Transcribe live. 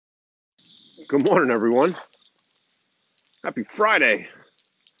Good morning, everyone. Happy Friday.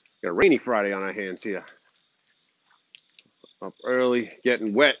 Got a rainy Friday on our hands here. Up early,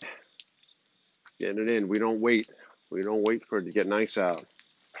 getting wet, getting it in. We don't wait. We don't wait for it to get nice out.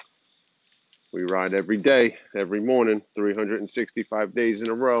 We ride every day, every morning, 365 days in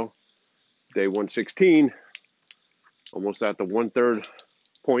a row. Day 116, almost at the one-third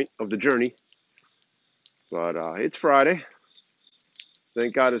point of the journey. But it's Friday.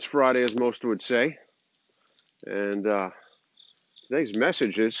 Thank God it's Friday, as most would say. And today's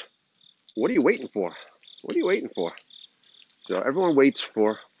message is, what are you waiting for? What are you waiting for? So everyone waits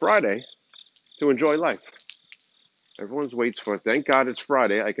for Friday to enjoy life. Everyone waits for, thank God it's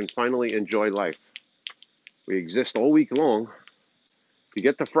Friday, I can finally enjoy life. We exist all week long to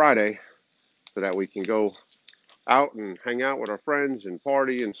get to Friday so that we can go out and hang out with our friends and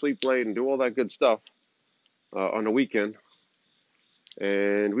party and sleep late and do all that good stuff on the weekend.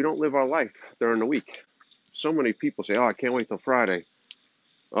 And we don't live our life during the week. So many people say, oh, I can't wait till Friday.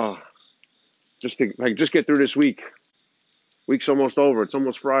 Oh, just get through this week. Week's almost over. It's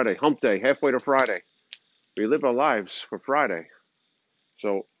almost Friday. Hump day, halfway to Friday. We live our lives for Friday.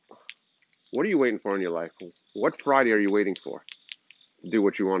 So what are you waiting for in your life? What Friday are you waiting for to do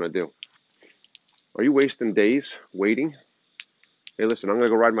what you want to do? Are you wasting days waiting? Hey, listen, I'm going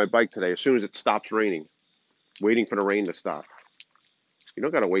to go ride my bike today as soon as it stops raining, waiting for the rain to stop. You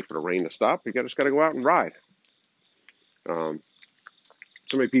don't got to wait for the rain to stop. You just got to go out and ride. So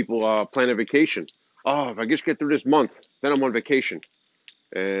many people plan a vacation. Oh, if I just get through this month, then I'm on vacation.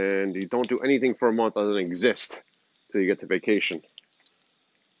 And you don't do anything for a month other than exist till you get to vacation.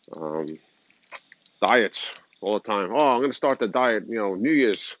 Diets all the time. Oh, I'm going to start the diet, New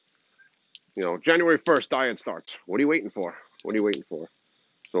Year's. January 1st, diet starts. What are you waiting for? What are you waiting for?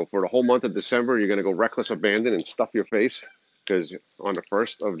 So for the whole month of December, you're going to go reckless abandon and stuff your face because on the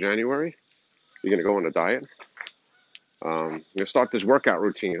 1st of January, you're going to go on a diet. You're going to start this workout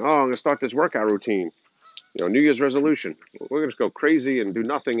routine. Oh, I'm going to start this workout routine. New Year's resolution. We're going to go crazy and do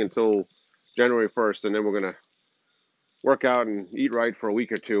nothing until January 1st, and then we're going to work out and eat right for a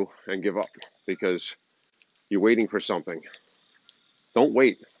week or two and give up because you're waiting for something. Don't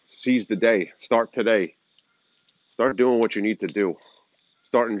wait. Seize the day. Start today. Start doing what you need to do.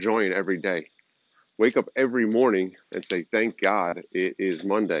 Start enjoying every day. Wake up every morning and say, thank God it is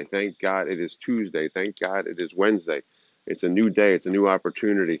Monday. Thank God it is Tuesday. Thank God it is Wednesday. It's a new day. It's a new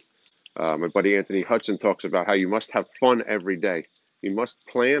opportunity. My buddy Anthony Hudson talks about how you must have fun every day. You must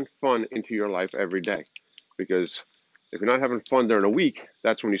plan fun into your life every day. Because if you're not having fun during the week,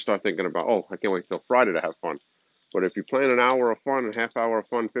 that's when you start thinking about, oh, I can't wait till Friday to have fun. But if you plan an hour of fun, a half hour of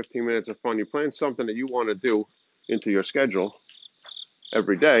fun, 15 minutes of fun, you plan something that you want to do into your schedule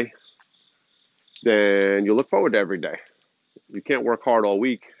every day, then you look forward to every day. You can't work hard all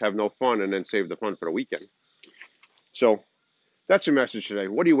week, have no fun, and then save the fun for the weekend. So that's your message today.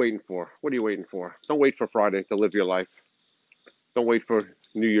 What are you waiting for? What are you waiting for? Don't wait for Friday to live your life. Don't wait for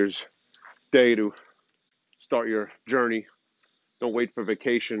New Year's Day to start your journey. Don't wait for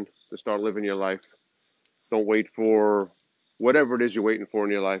vacation to start living your life. Don't wait for whatever it is you're waiting for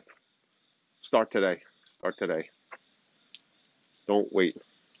in your life. Start today. Start today. Don't wait.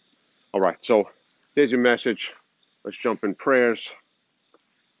 All right, so there's your message. Let's jump in prayers.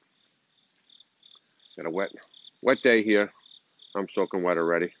 Got a wet day here. I'm soaking wet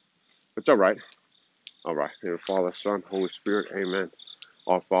already. It's all right. All right. In the Father, Son, Holy Spirit, amen.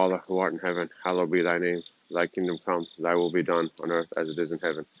 Our Father, who art in heaven, hallowed be thy name. Thy kingdom come, thy will be done on earth as it is in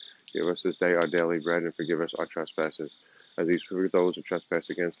heaven. Give us this day our daily bread and forgive us our trespasses, as we forgive those who trespass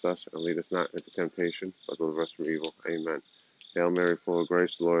against us. And lead us not into temptation, but deliver us from evil. Amen. Hail Mary, full of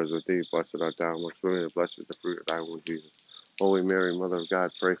grace, the Lord is with thee. Blessed art thou amongst women, and blessed is the fruit of thy womb, Jesus. Holy Mary, Mother of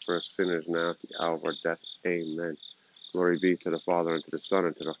God, pray for us sinners now at the hour of our death. Amen. Glory be to the Father, and to the Son,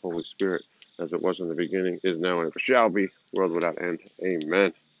 and to the Holy Spirit, as it was in the beginning, is now, and ever shall be, world without end.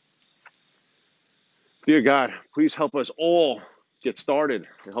 Amen. Dear God, please help us all get started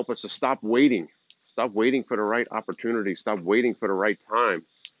and help us to stop waiting. Stop waiting for the right opportunity. Stop waiting for the right time.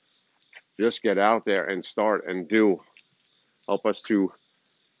 Just get out there and start and do. Help us to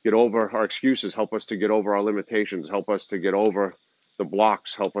get over our excuses. Help us to get over our limitations. Help us to get over the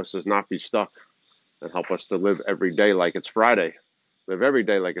blocks. Help us to not be stuck. And help us to live every day like it's Friday. Live every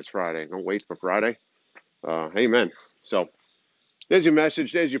day like it's Friday. Don't wait for Friday. Amen. So there's your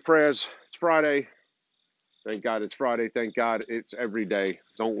message. There's your prayers. It's Friday. Thank God it's Friday. Thank God it's every day.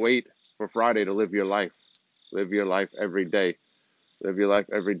 Don't wait for Friday to live your life. Live your life every day. Live your life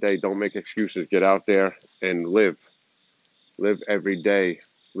every day. Don't make excuses. Get out there and live. Live every day.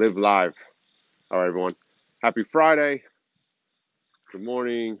 Live live. All right, everyone. Happy Friday. Good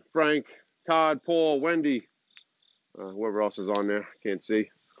morning, Frank. Todd, Paul, Wendy, whoever else is on there. Can't see.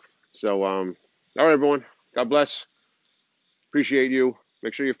 So, all right, everyone. God bless. Appreciate you.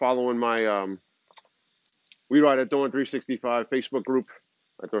 Make sure you're following my We Ride at Dawn 365 Facebook group.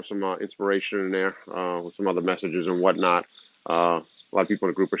 I throw some inspiration in there with some other messages and whatnot. A lot of people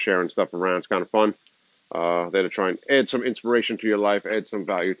in the group are sharing stuff around. It's kind of fun. There to try and add some inspiration to your life, add some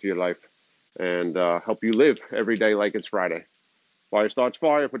value to your life, and help you live every day like it's Friday. Fire starts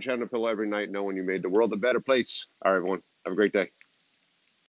fire. Put your head on a pillow every night knowing you made the world a better place. All right, everyone. Have a great day.